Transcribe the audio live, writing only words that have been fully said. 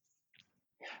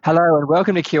Hello and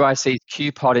welcome to QIC's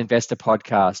QPod Investor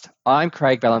Podcast. I'm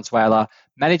Craig Valenzuela,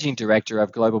 Managing Director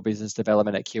of Global Business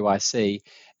Development at QIC.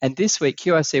 And this week,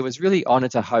 QIC was really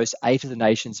honoured to host 8 of the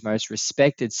nation's most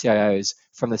respected CIOs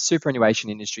from the superannuation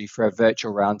industry for a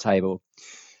virtual roundtable.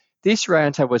 This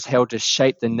roundtable was held to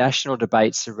shape the national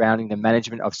debate surrounding the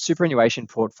management of superannuation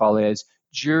portfolios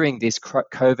during this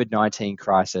COVID-19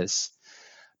 crisis.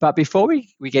 But before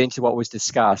we get into what was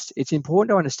discussed, it's important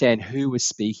to understand who was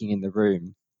speaking in the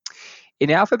room. In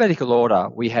alphabetical order,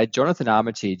 we had Jonathan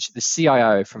Armitage, the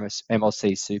CIO from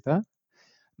MLC Super,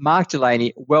 Mark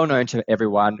Delaney, well known to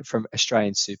everyone from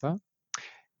Australian Super,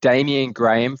 Damien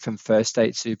Graham from First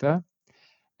State Super,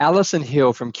 Alison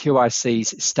Hill from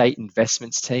QIC's State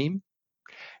Investments team,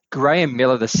 Graham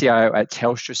Miller, the CIO at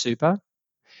Telstra Super,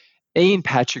 Ian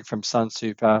Patrick from Sun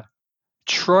Super,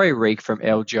 Troy Reek from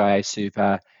LGIA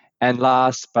Super, and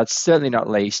last but certainly not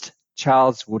least,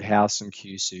 Charles Woodhouse from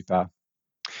Q Super.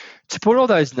 To put all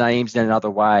those names in another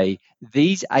way,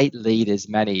 these 8 leaders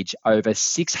manage over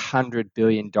 $600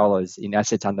 billion in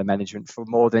assets under management for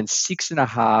more than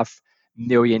 6.5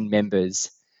 million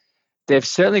members. They've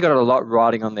certainly got a lot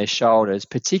riding on their shoulders,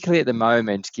 particularly at the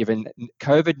moment, given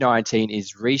COVID-19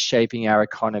 is reshaping our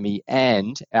economy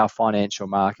and our financial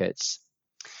markets.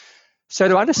 So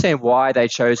to understand why they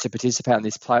chose to participate on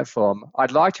this platform,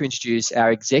 I'd like to introduce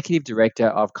our Executive Director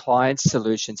of Client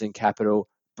Solutions and Capital,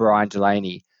 Brian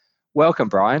Delaney. Welcome,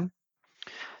 Brian.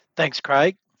 Thanks,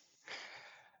 Craig.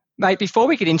 Mate, before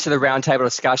we get into the roundtable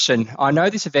discussion, I know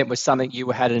this event was something you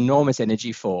had enormous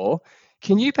energy for.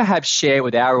 Can you perhaps share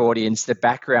with our audience the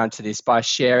background to this by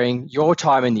sharing your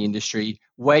time in the industry,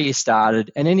 where you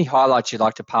started, and any highlights you'd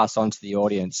like to pass on to the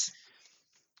audience?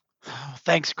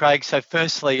 Thanks, Craig. So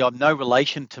firstly, I'm no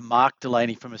relation to Mark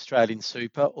Delaney from Australian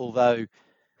Super, although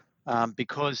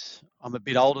because I'm a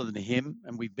bit older than him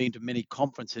and we've been to many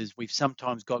conferences, we've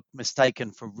sometimes got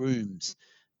mistaken for rooms.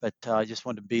 But I just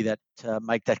want to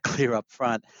make that clear up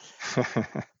front.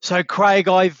 So, Craig,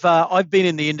 I've been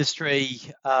in the industry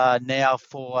now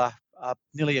for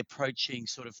nearly approaching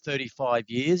sort of 35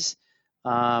 years.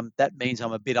 That means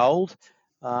I'm a bit old,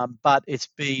 but it's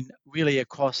been really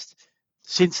across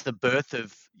since the birth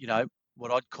of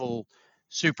what I'd call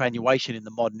superannuation in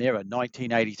the modern era,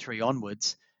 1983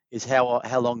 onwards, is how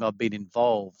long I've been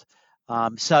involved.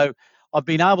 So I've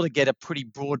been able to get a pretty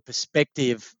broad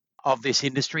perspective of this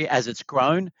industry as it's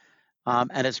grown,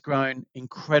 and it's grown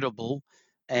incredible.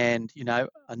 And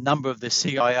a number of the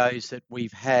CIOs that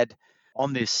we've had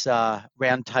on this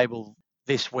roundtable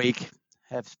this week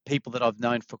have people that I've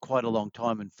known for quite a long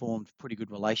time and formed pretty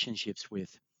good relationships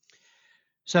with.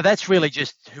 So that's really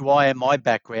just who I am, my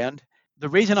background. The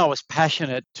reason I was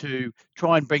passionate to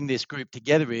try and bring this group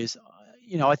together is,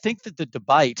 I think that the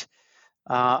debate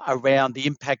around the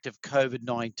impact of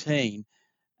COVID-19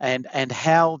 and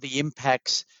how the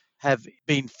impacts have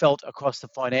been felt across the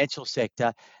financial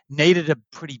sector needed a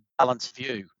pretty balanced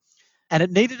view. And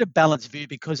it needed a balanced view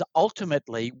because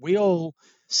ultimately we all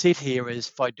sit here as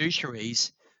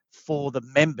fiduciaries for the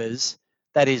members,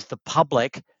 that is the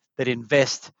public that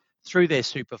invest through their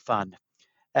super fund.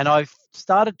 And I've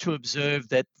started to observe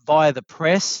that via the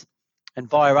press and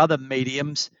via other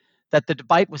mediums that the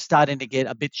debate was starting to get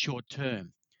a bit short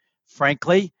term.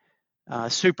 Frankly,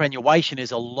 superannuation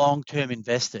is a long-term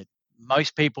investment.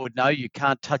 Most people would know you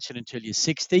can't touch it until you're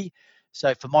 60.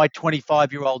 So for my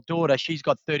 25-year-old daughter, she's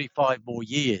got 35 more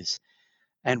years.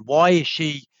 And why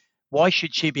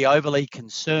should she be overly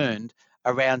concerned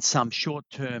around some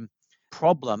short-term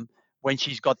problem when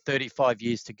she's got 35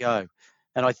 years to go?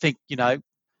 And I think,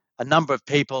 a number of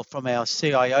people from our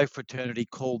CIO fraternity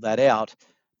called that out,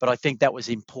 but I think that was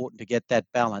important to get that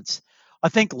balance. I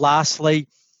think lastly,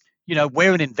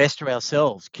 we're an investor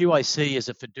ourselves. QIC is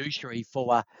a fiduciary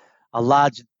for a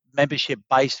large membership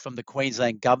base from the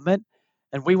Queensland government,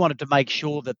 and we wanted to make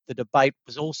sure that the debate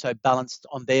was also balanced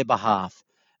on their behalf,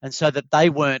 and so that they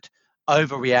weren't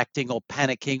overreacting or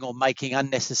panicking or making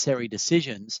unnecessary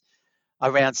decisions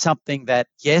around something that,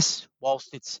 yes,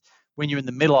 whilst it's when you're in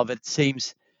the middle of it,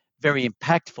 seems very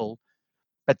impactful,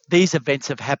 but these events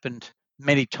have happened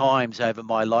many times over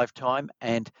my lifetime,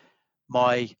 and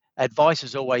my advice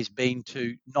has always been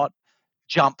to not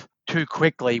jump too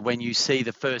quickly when you see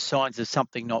the first signs of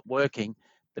something not working,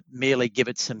 but merely give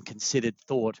it some considered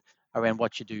thought around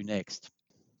what you do next.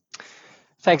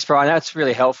 Thanks, Brian. That's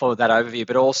really helpful, that overview,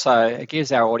 but also it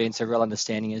gives our audience a real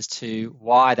understanding as to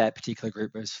why that particular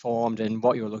group was formed and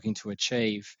what you're looking to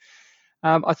achieve.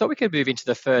 I thought we could move into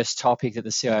the first topic that the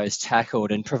CIOs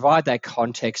tackled and provide that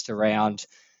context around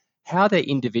how they're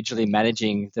individually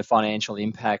managing the financial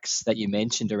impacts that you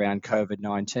mentioned around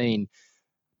COVID-19.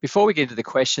 Before we get into the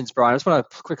questions, Brian, I just want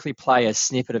to quickly play a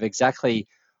snippet of exactly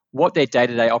what their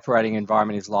day-to-day operating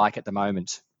environment is like at the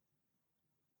moment.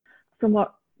 From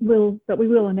what we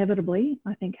will inevitably,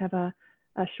 I think, have a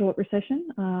short recession,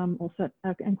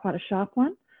 and quite a sharp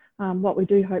one. What we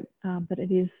do hope that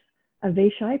it is a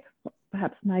V shape,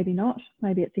 perhaps maybe not,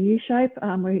 maybe it's a U shape.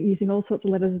 We're using all sorts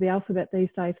of letters of the alphabet these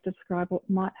days to describe what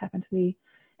might happen to the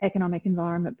economic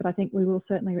environment, but I think we will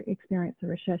certainly experience a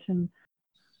recession.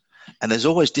 And there's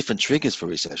always different triggers for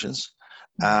recessions.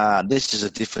 This is a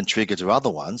different trigger to other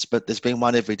ones, but there's been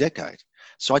one every decade.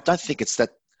 So I don't think it's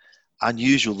that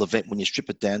unusual event when you strip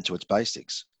it down to its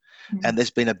basics. Mm-hmm. And there's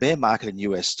been a bear market in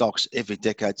US stocks every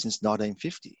decade since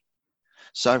 1950.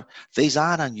 So these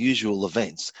aren't unusual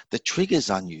events. The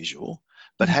trigger's unusual,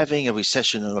 but having a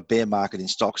recession or a bear market in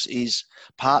stocks is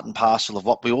part and parcel of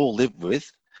what we all live with.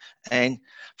 And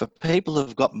for people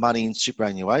who've got money in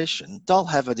superannuation, they'll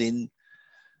have it in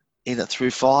it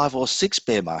through 5 or 6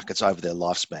 bear markets over their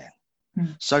lifespan.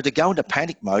 Mm. So to go into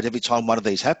panic mode every time one of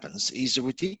these happens is a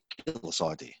ridiculous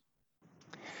idea.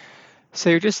 So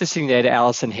you're just listening there to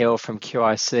Alison Hill from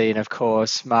QIC and, of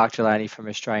course, Mark Delaney from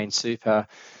Australian Super.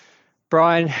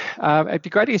 Brian, it'd be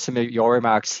great to get some of your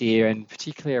remarks here, and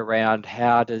particularly around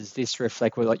how does this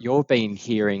reflect what you've been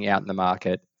hearing out in the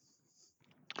market?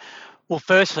 Well,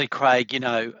 firstly, Craig,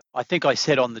 I think I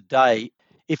said on the day,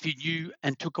 if you knew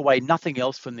and took away nothing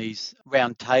else from these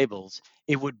round tables,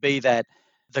 it would be that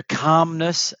the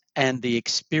calmness and the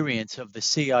experience of the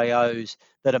CIOs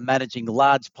that are managing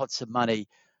large pots of money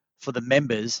for the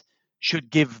members should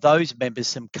give those members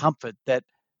some comfort that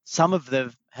some of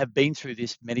them have been through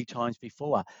this many times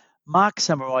before. Mark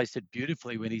summarized it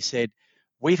beautifully when he said,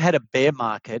 we've had a bear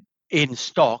market in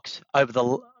stocks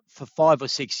for 5 or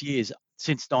 6 years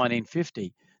since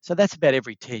 1950. So that's about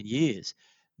every 10 years.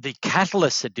 The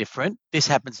catalysts are different. This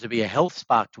happens to be a health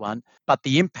sparked one, but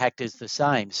the impact is the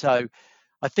same. So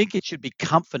I think it should be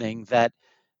comforting that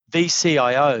these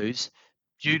CIOs,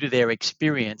 due to their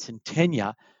experience and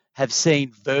tenure, have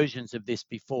seen versions of this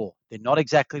before. They're not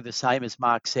exactly the same as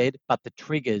Mark said, but the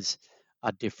triggers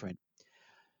are different.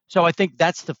 So I think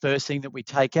that's the first thing that we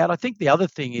take out. I think the other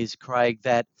thing is, Craig,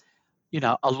 that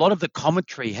a lot of the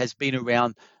commentary has been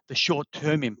around the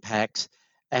short-term impacts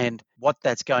and what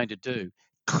that's going to do.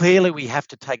 Clearly, we have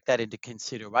to take that into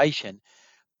consideration.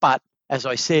 But as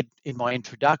I said in my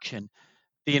introduction,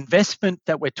 the investment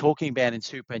that we're talking about in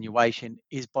superannuation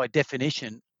is by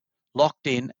definition locked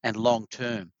in and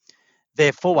long-term.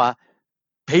 Therefore,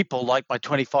 people like my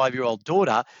 25-year-old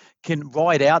daughter can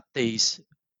ride out these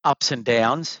ups and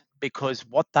downs because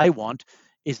what they want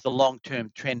is the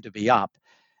long-term trend to be up.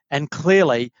 And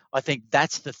clearly, I think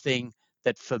that's the thing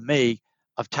that for me,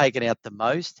 I've taken out the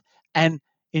most. And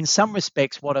in some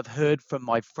respects, what I've heard from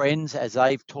my friends as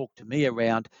they've talked to me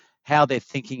around how they're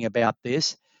thinking about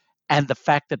this and the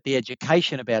fact that the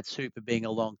education about super being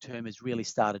a long-term has really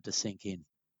started to sink in.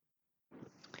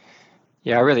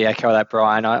 Yeah, I really echo that,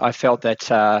 Brian. I felt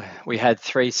that we had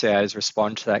 3 CEOs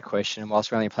respond to that question, and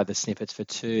whilst we only played the snippets for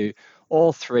 2,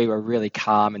 all 3 were really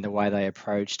calm in the way they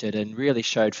approached it and really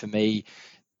showed for me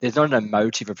there's not an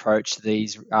emotive approach to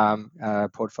these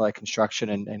portfolio construction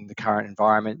and the current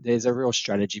environment. There's a real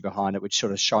strategy behind it, which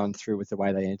sort of shone through with the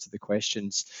way they answered the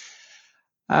questions.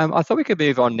 I thought we could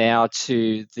move on now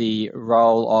to the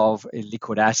role of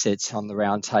illiquid assets on the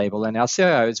roundtable. And our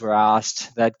CIOs were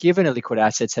asked that given illiquid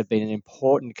assets have been an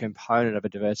important component of a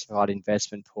diversified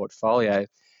investment portfolio,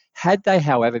 had they,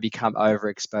 however, become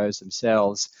overexposed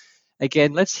themselves?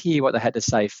 Again, let's hear what they had to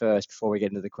say first before we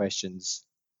get into the questions.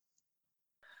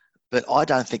 But I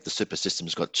don't think the super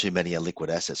system's got too many illiquid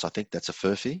assets. I think that's a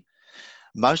furphy.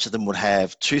 Most of them would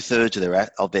have 2/3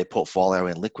 of their portfolio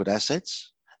in liquid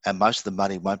assets, and most of the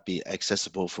money won't be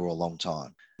accessible for a long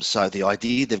time. So the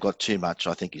idea they've got too much,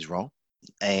 I think, is wrong,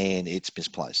 and it's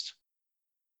misplaced.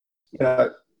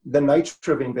 The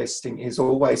nature of investing is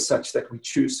always such that we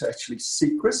choose to actually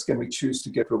seek risk and we choose to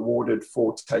get rewarded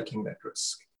for taking that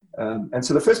risk. And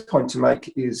so the first point to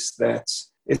make is that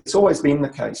it's always been the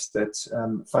case that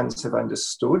funds have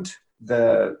understood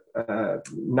the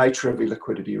nature of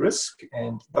illiquidity risk,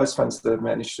 and those funds that have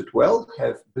managed it well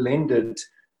have blended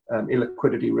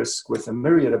illiquidity risk with a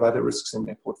myriad of other risks in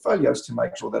their portfolios to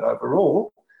make sure that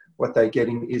overall what they're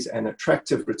getting is an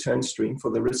attractive return stream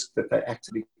for the risk that they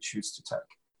actively choose to take.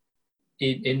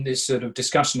 In this sort of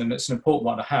discussion, and it's an important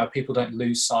one to have, people don't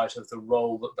lose sight of the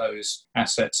role that those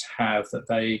assets have, that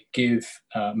they give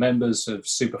members of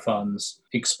super funds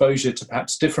exposure to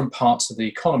perhaps different parts of the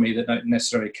economy that don't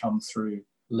necessarily come through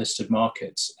listed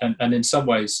markets. And in some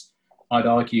ways, I'd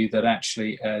argue that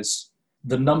actually as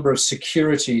the number of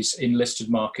securities in listed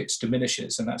markets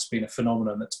diminishes, and that's been a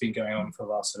phenomenon that's been going on for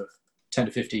the last sort of 10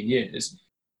 to 15 years.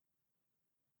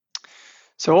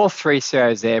 So all three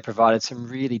CIOs there provided some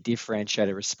really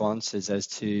differentiated responses as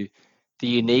to the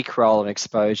unique role and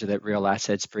exposure that real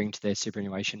assets bring to their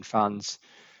superannuation funds.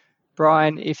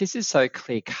 Brian, if this is so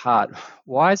clear cut,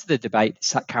 why is the debate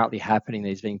currently happening that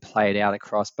is being played out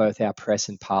across both our press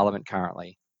and Parliament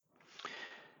currently?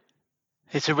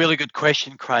 It's a really good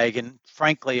question, Craig. And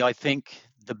frankly, I think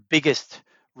the biggest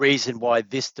reason why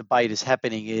this debate is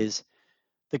happening is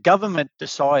the government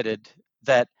decided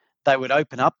that they would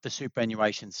open up the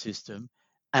superannuation system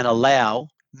and allow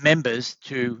members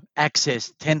to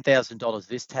access $10,000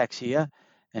 this tax year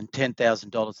and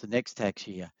 $10,000 the next tax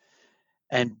year.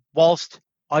 And whilst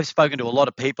I've spoken to a lot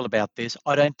of people about this,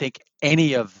 I don't think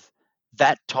any of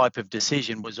that type of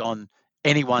decision was on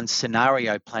anyone's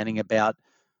scenario planning about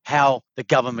how the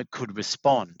government could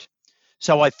respond.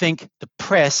 So I think the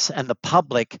press and the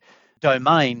public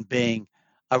domain being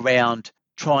around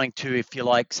trying to, if you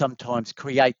like, sometimes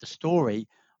create the story,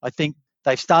 I think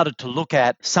they've started to look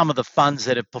at some of the funds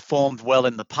that have performed well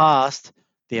in the past,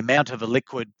 the amount of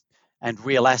illiquid and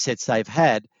real assets they've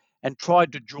had, and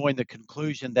tried to join the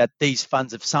conclusion that these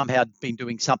funds have somehow been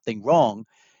doing something wrong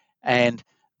and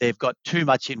they've got too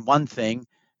much in one thing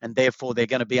and therefore they're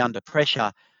going to be under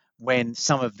pressure when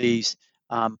some of these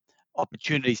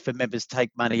opportunities for members to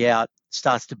take money out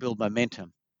starts to build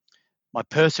momentum. My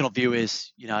personal view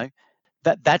is,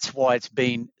 that's why it's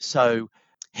been so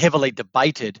heavily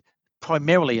debated,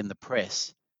 primarily in the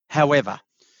press. However,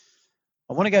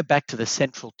 I want to go back to the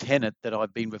central tenet that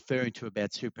I've been referring to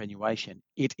about superannuation.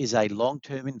 It is a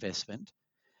long-term investment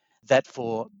that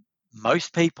for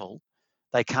most people,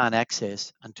 they can't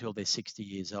access until they're 60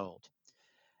 years old.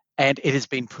 And it has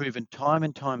been proven time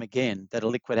and time again that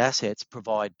illiquid assets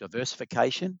provide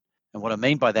diversification. And what I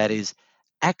mean by that is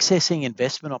accessing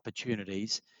investment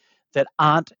opportunities that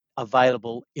aren't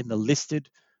available in the listed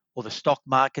or the stock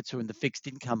markets or in the fixed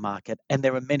income market. And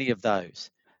there are many of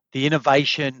those. The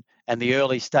innovation and the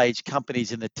early stage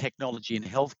companies in the technology and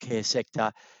healthcare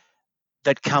sector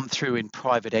that come through in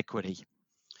private equity.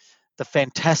 The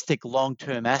fantastic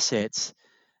long-term assets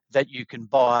that you can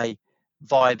buy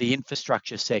via the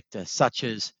infrastructure sector, such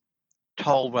as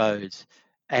toll roads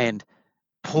and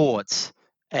ports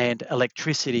and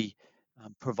electricity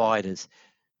providers.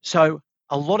 So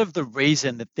a lot of the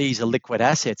reason that these illiquid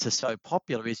assets are so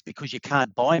popular is because you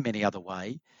can't buy them any other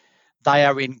way. They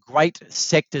are in great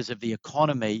sectors of the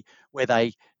economy where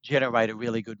they generate a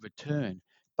really good return.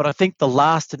 But I think the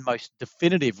last and most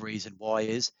definitive reason why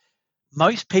is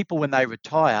most people when they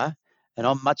retire, and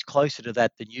I'm much closer to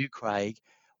that than you, Craig,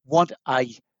 want a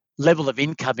level of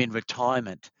income in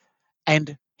retirement.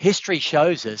 And history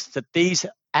shows us that these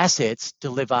assets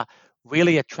deliver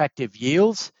really attractive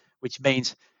yields, which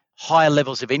means higher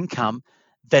levels of income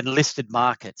than listed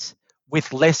markets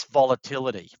with less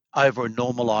volatility over a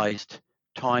normalized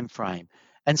time frame.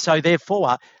 And so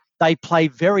therefore, they play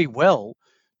very well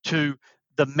to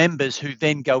the members who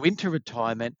then go into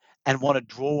retirement and want to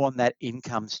draw on that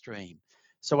income stream.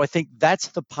 So I think that's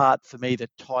the part for me that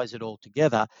ties it all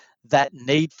together, that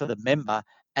need for the member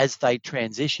as they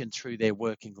transition through their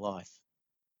working life.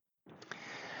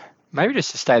 Maybe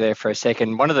just to stay there for a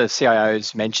second, one of the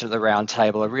CIOs mentioned at the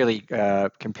roundtable a really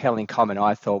compelling comment,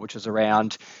 I thought, which was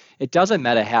around it doesn't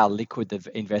matter how liquid the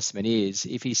investment is.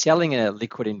 If he's selling a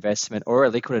liquid investment or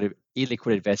a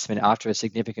illiquid investment after a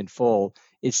significant fall,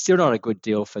 it's still not a good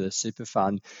deal for the super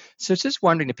fund. So just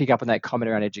wondering to pick up on that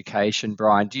comment around education,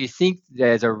 Brian, do you think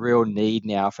there's a real need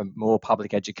now for more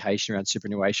public education around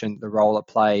superannuation, the role it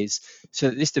plays, so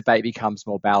that this debate becomes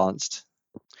more balanced?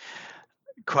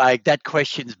 Craig, that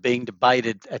question's being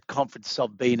debated at conferences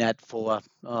I've been at for,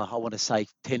 I want to say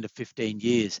 10 to 15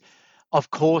 years. Of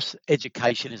course,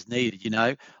 education is needed.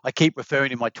 I keep referring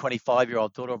to my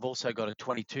 25-year-old daughter. I've also got a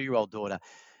 22-year-old daughter.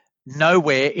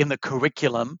 Nowhere in the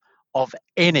curriculum of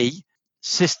any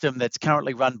system that's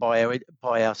currently run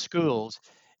by our schools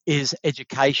is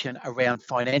education around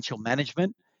financial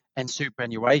management and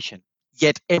superannuation.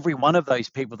 Yet every one of those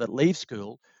people that leave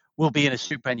school will be in a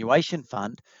superannuation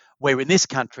fund, where in this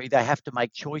country they have to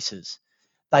make choices.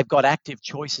 They've got active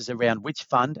choices around which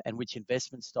fund and which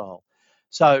investment style.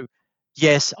 So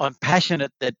yes, I'm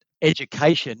passionate that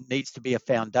education needs to be a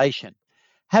foundation.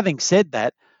 Having said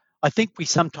that, I think we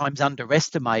sometimes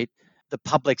underestimate the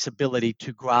public's ability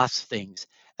to grasp things.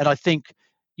 And I think,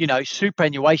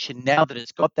 superannuation, now that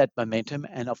it's got that momentum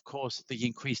and of course the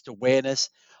increased awareness,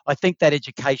 I think that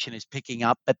education is picking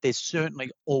up, but there's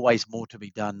certainly always more to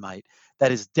be done, mate.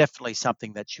 That is definitely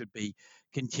something that should be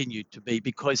continue to be,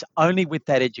 because only with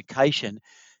that education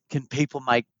can people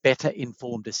make better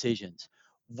informed decisions.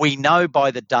 We know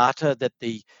by the data that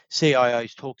the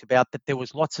CIOs talked about that there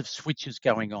was lots of switches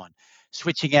going on,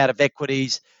 switching out of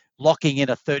equities, locking in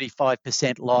a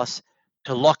 35% loss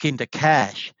to lock into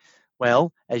cash.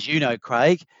 Well, as you know,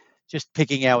 Craig, just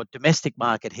picking our domestic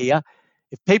market here,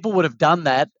 if people would have done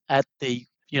that at the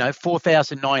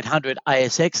 4,900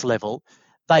 ASX level,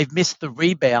 they've missed the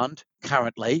rebound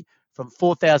currently from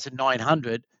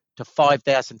 4,900 to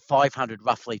 5,500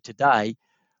 roughly today,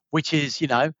 which is,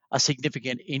 a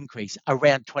significant increase,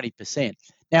 around 20%.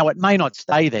 Now, it may not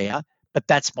stay there, but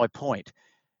that's my point.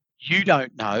 You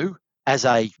don't know, as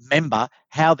a member,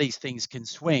 how these things can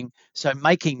swing. So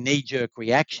making knee-jerk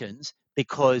reactions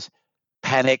because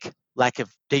panic, lack of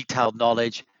detailed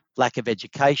knowledge, lack of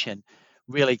education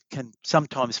really can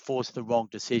sometimes force the wrong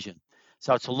decision.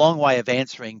 So it's a long way of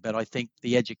answering, but I think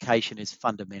the education is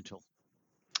fundamental.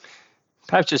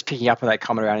 Perhaps just picking up on that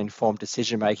comment around informed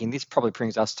decision making, this probably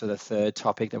brings us to the third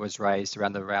topic that was raised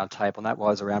around the round table, and that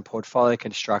was around portfolio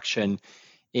construction,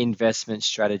 investment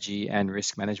strategy, and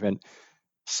risk management.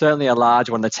 Certainly a large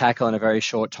one to tackle in a very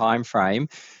short time frame.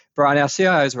 Brian, our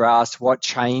CIOs were asked what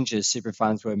changes super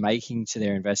funds were making to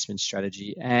their investment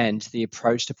strategy and the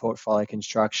approach to portfolio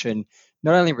construction,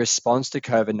 not only in response to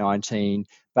COVID-19,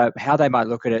 but how they might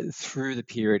look at it through the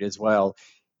period as well.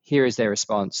 Here is their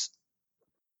response.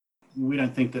 We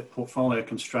don't think that portfolio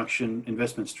construction,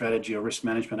 investment strategy, or risk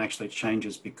management actually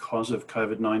changes because of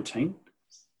COVID-19.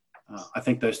 I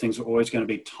think those things are always going to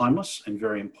be timeless and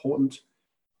very important.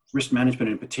 Risk management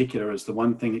in particular is the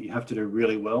one thing that you have to do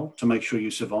really well to make sure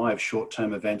you survive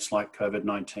short-term events like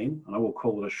COVID-19. And I will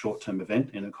call it a short-term event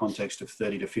in the context of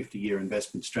 30 to 50-year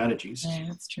investment strategies. Yeah,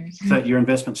 that's true. So that your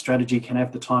investment strategy can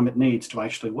have the time it needs to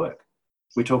actually work.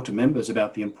 We talk to members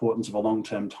about the importance of a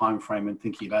long-term time frame when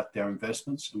thinking about their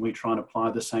investments, and we try and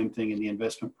apply the same thing in the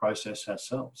investment process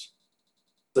ourselves.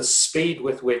 The speed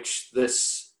with which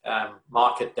this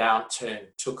market downturn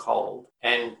took hold,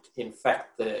 and in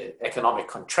fact the economic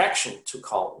contraction took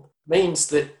hold, means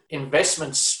that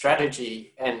investment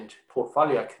strategy and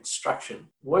portfolio construction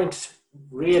weren't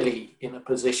really in a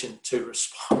position to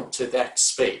respond to that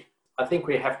speed. I think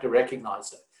we have to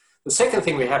recognize that. The second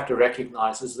thing we have to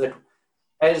recognize is that,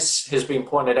 as has been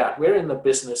pointed out, we're in the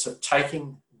business of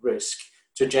taking risk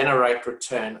to generate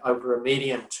return over a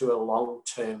medium to a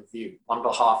long-term view on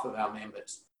behalf of our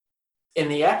members. In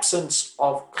the absence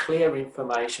of clear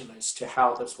information as to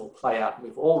how this will play out,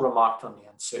 we've all remarked on the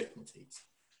uncertainties.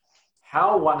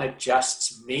 How one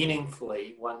adjusts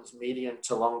meaningfully one's medium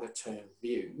to longer term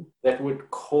view that would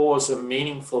cause a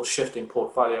meaningful shift in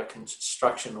portfolio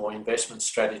construction or investment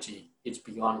strategy is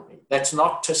beyond me. That's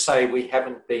not to say we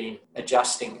haven't been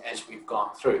adjusting as we've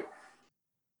gone through.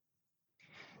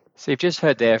 So you've just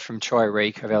heard there from Troy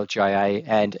Reek of LGIA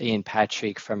and Ian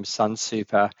Patrick from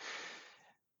Sunsuper.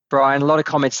 Brian, a lot of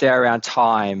comments there around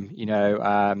time.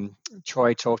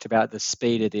 Troy talked about the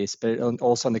speed of this, but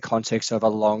also in the context of a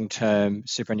long-term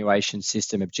superannuation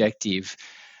system objective.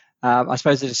 I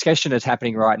suppose the discussion that's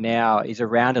happening right now is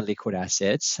around illiquid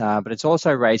assets, but it's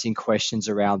also raising questions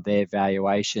around their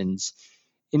valuations.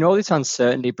 In all this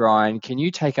uncertainty, Brian, can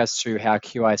you take us through how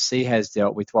QIC has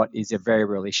dealt with what is a very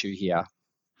real issue here?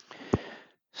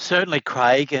 Certainly,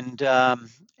 Craig, and our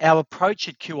approach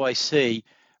at QIC,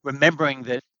 remembering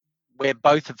that we're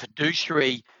both a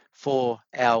fiduciary for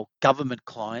our government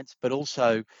clients, but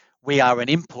also we are an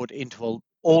input into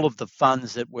all of the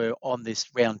funds that were on this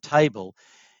round table,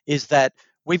 is that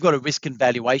we've got a risk and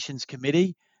valuations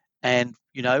committee, and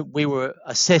we were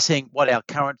assessing what our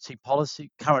current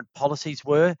policies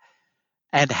were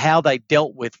and how they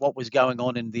dealt with what was going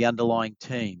on in the underlying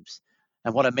teams.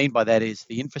 And what I mean by that is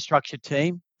the infrastructure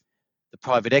team, the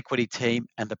private equity team,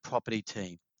 and the property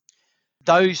team.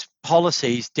 Those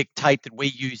policies dictate that we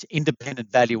use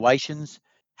independent valuations.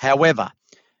 However,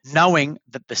 knowing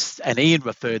that and Ian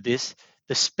referred this,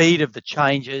 the speed of the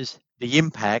changes, the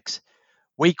impacts,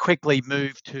 we quickly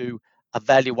moved to a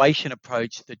valuation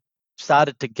approach that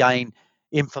started to gain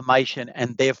information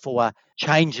and therefore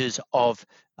changes of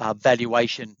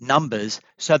valuation numbers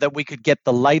so that we could get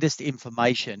the latest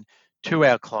information to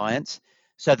our clients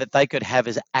so that they could have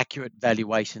as accurate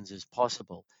valuations as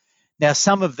possible. Now,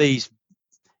 some of these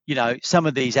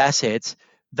assets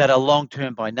that are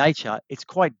long-term by nature, it's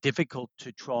quite difficult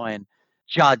to try and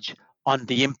judge on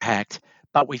the impact,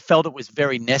 but we felt it was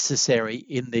very necessary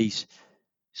in these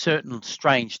certain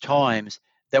strange times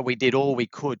that we did all we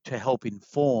could to help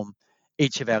inform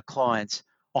each of our clients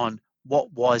on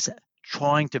what was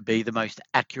trying to be the most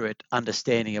accurate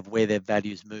understanding of where their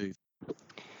values move.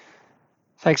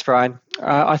 Thanks, Brian.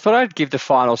 I thought I'd give the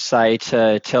final say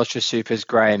to Telstra Super's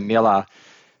Graham Miller,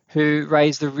 who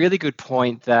raised a really good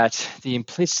point that the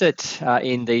implicit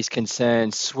in these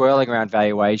concerns swirling around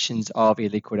valuations of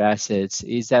illiquid assets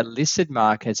is that listed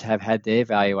markets have had their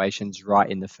valuations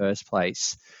right in the first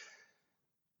place.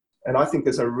 And I think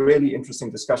there's a really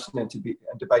interesting discussion and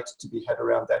debate to be had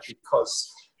around that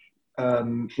because,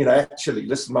 actually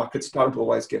listed markets don't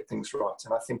always get things right.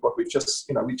 And I think what we've just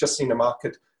seen a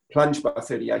market plunge by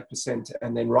 38%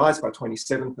 and then rise by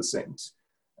 27%.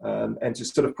 And to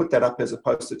sort of put that up as a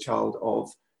poster child of,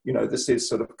 this is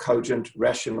sort of cogent,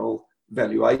 rational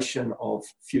valuation of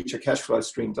future cash flow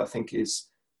streams, I think is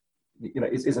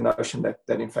a notion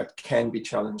that in fact can be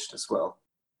challenged as well.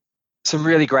 Some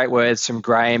really great words from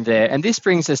Graham there. And this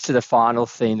brings us to the final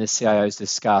theme the CIOs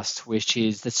discussed, which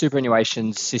is the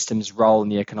superannuation system's role in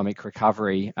the economic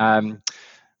recovery.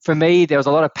 For me, there was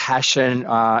a lot of passion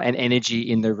and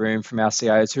energy in the room from our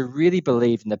CIOs who really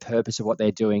believed in the purpose of what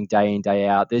they're doing day in, day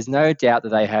out. There's no doubt that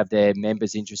they have their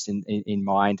members' interest in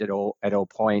mind at all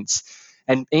points.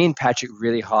 And Ian Patrick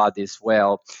really highlighted this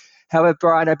well. However,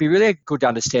 Brian, it'd be really good to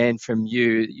understand from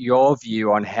you your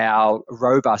view on how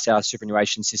robust our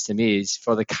superannuation system is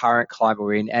for the current climate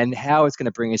we're in and how it's going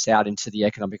to bring us out into the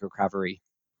economic recovery.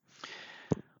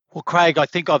 Well, Craig, I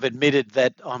think I've admitted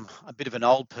that I'm a bit of an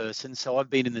old person. So I've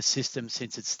been in the system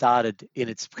since it started in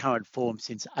its current form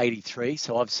since '83.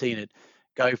 So I've seen it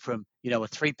go from, a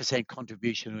 3%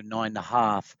 contribution to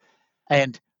 9.5%.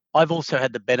 And I've also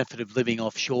had the benefit of living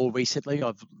offshore recently.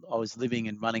 I was living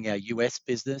and running our US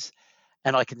business.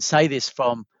 And I can say this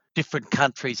from different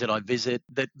countries that I visit,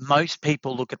 that most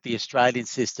people look at the Australian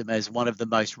system as one of the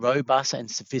most robust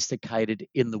and sophisticated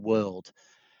in the world.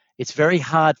 It's very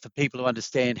hard for people to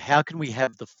understand how can we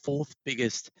have the fourth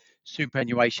biggest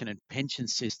superannuation and pension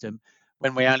system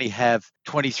when we only have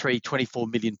 24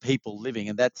 million people living,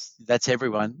 and that's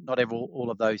everyone, not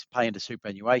all of those pay into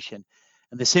superannuation.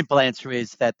 And the simple answer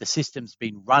is that the system's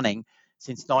been running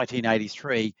since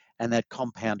 1983 and that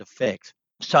compound effect.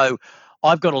 So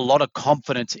I've got a lot of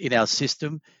confidence in our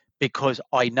system because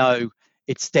I know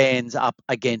it stands up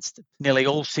against nearly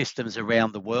all systems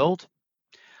around the world.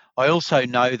 I also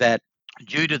know that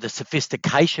due to the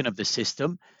sophistication of the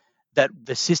system, that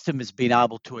the system has been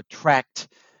able to attract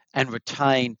and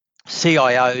retain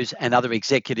CIOs and other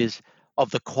executives of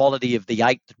the quality of the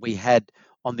 8 that we had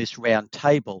on this round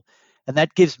table. And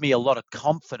that gives me a lot of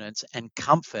confidence and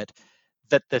comfort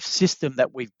that the system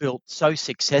that we've built so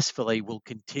successfully will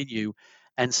continue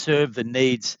and serve the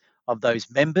needs of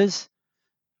those members.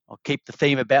 I'll keep the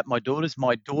theme about my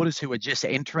daughters who are just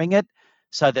entering it,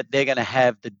 so that they're going to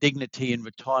have the dignity in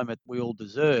retirement we all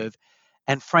deserve,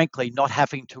 and frankly, not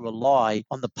having to rely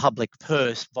on the public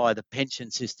purse via the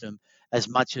pension system as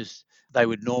much as they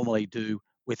would normally do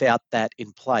without that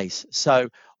in place. So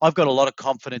I've got a lot of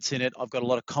confidence in it. I've got a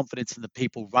lot of confidence in the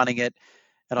people running it.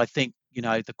 And I think,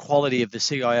 the quality of the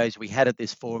CIOs we had at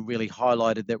this forum really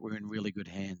highlighted that we're in really good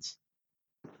hands.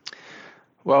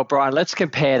 Well, Brian, let's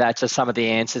compare that to some of the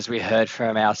answers we heard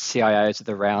from our CIOs at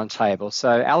the roundtable.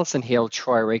 So Alison Hill,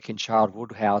 Troy Reek and Charles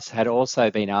Woodhouse had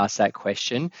also been asked that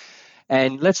question.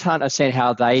 And let's understand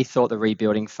how they thought the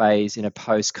rebuilding phase in a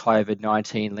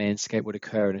post-COVID-19 landscape would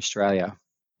occur in Australia.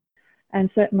 And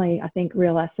certainly, I think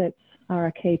real assets are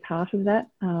a key part of that.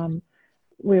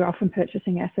 We're often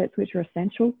purchasing assets which are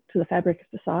essential to the fabric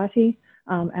of society,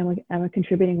 and we're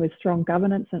contributing with strong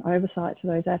governance and oversight to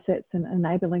those assets and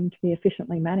enabling to be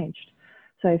efficiently managed.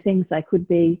 So things they could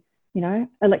be,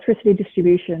 electricity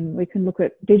distribution. We can look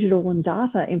at digital and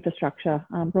data infrastructure.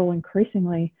 We're all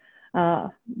increasingly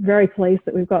very pleased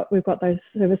that we've got those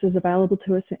services available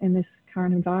to us in this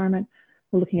current environment.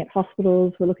 We're looking at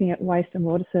hospitals. We're looking at waste and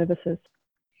water services.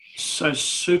 So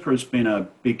super has been a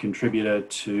big contributor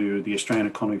to the Australian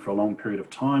economy for a long period of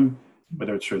time,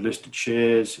 whether it's through listed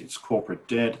shares, it's corporate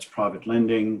debt, it's private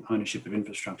lending, ownership of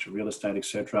infrastructure, real estate,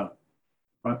 etc.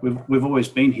 Right? We've always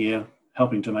been here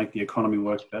helping to make the economy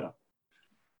work better.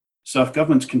 So if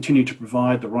governments continue to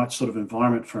provide the right sort of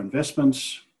environment for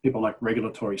investments, people like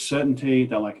regulatory certainty,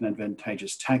 they like an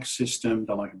advantageous tax system,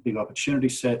 they like a big opportunity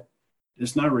set,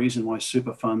 there's no reason why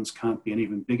super funds can't be an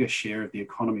even bigger share of the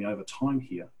economy over time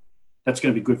here. That's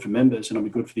going to be good for members and it'll be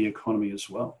good for the economy as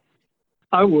well.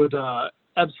 I would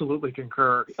absolutely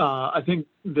concur. I think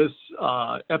this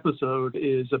episode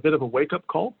is a bit of a wake-up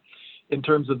call in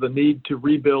terms of the need to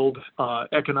rebuild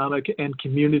economic and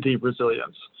community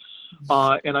resilience.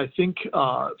 And I think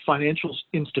financial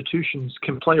institutions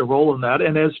can play a role in that.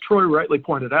 And as Troy rightly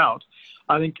pointed out,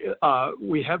 I think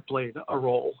we have played a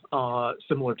role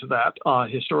similar to that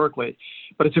historically.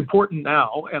 But it's important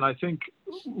now, and I think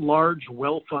large,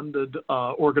 well-funded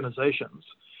organizations,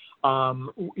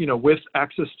 with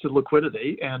access to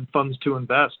liquidity and funds to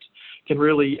invest, can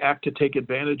really act to take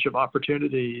advantage of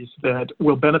opportunities that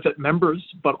will benefit members,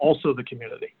 but also the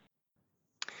community.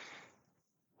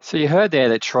 So you heard there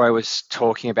that Troy was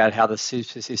talking about how the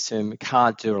super system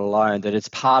can't do it alone, that it's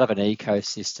part of an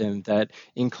ecosystem that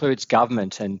includes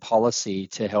government and policy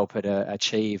to help it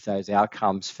achieve those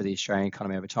outcomes for the Australian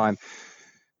economy over time.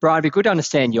 Brian, it'd be good to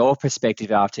understand your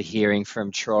perspective after hearing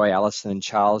from Troy, Alison and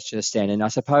Charles just then, and I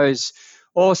suppose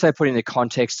also put in the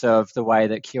context of the way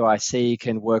that QIC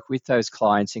can work with those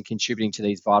clients in contributing to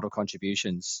these vital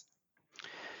contributions.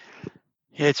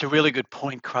 Yeah, it's a really good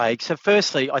point, Craig. So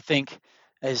firstly, I think,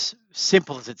 as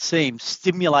simple as it seems,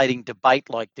 stimulating debate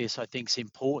like this, I think, is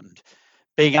important.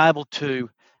 Being able to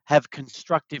have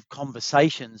constructive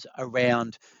conversations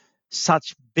around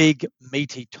such big,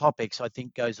 meaty topics, I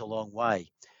think, goes a long way.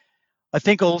 I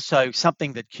think also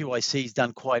something that QIC has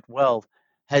done quite well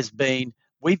has been,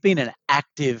 we've been an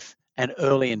active and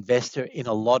early investor in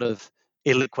a lot of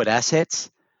illiquid assets,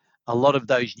 a lot of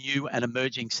those new and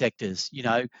emerging sectors.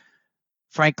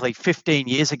 Frankly, 15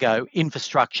 years ago,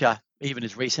 infrastructure, even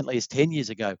as recently as 10 years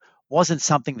ago, wasn't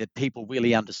something that people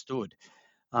really understood.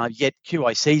 Yet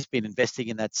QIC's been investing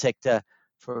in that sector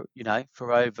for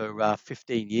over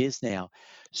 15 years now.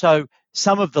 So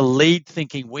some of the lead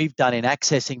thinking we've done in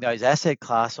accessing those asset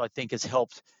class, I think, has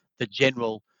helped the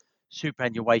general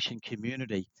superannuation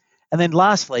community. And then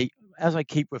lastly, as I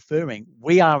keep referring,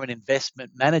 we are an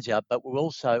investment manager, but we're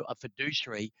also a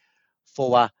fiduciary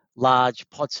for large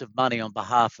pots of money on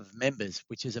behalf of members,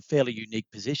 which is a fairly unique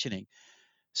positioning.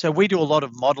 So we do a lot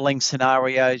of modeling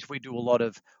scenarios. We do a lot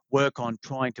of work on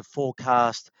trying to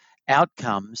forecast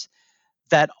outcomes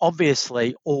that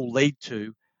obviously all lead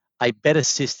to a better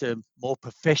system, more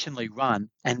professionally run,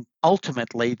 and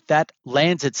ultimately that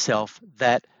lands itself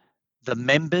that the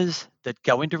members that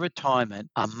go into retirement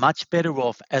are much better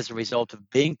off as a result of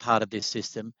being part of this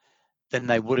system than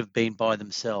they would have been by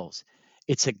themselves.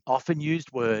 It's an often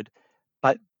used word,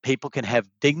 but people can have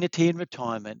dignity in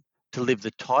retirement to live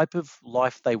the type of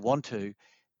life they want to,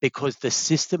 because the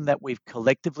system that we've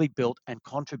collectively built and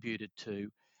contributed to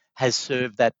has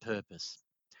served that purpose.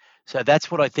 So that's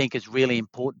what I think is really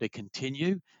important to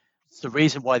continue. It's the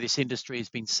reason why this industry has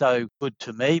been so good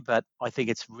to me, but I think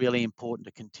it's really important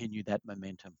to continue that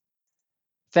momentum.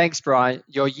 Thanks, Brian.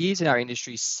 Your years in our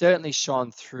industry certainly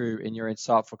shone through in your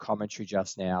insightful commentary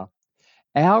just now.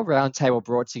 Our roundtable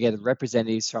brought together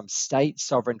representatives from state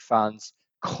sovereign funds,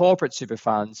 corporate super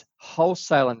funds,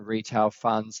 wholesale and retail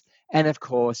funds, and of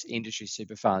course, industry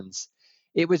super funds.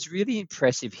 It was really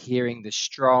impressive hearing the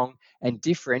strong and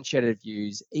differentiated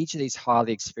views each of these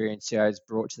highly experienced CEOs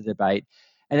brought to the debate.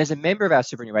 And as a member of our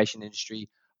superannuation industry,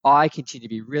 I continue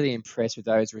to be really impressed with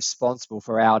those responsible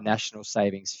for our national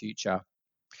savings future.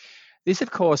 This, of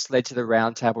course, led to the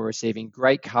roundtable receiving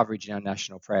great coverage in our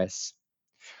national press.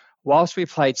 Whilst we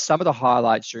played some of the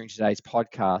highlights during today's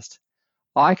podcast,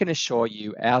 I can assure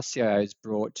you our CIOs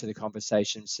brought to the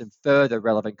conversation some further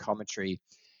relevant commentary.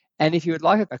 And if you would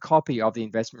like a copy of the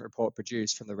investment report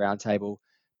produced from the roundtable,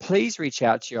 please reach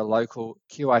out to your local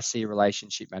QIC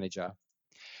relationship manager.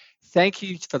 Thank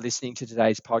you for listening to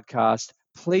today's podcast.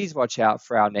 Please watch out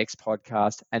for our next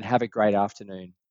podcast and have a great afternoon.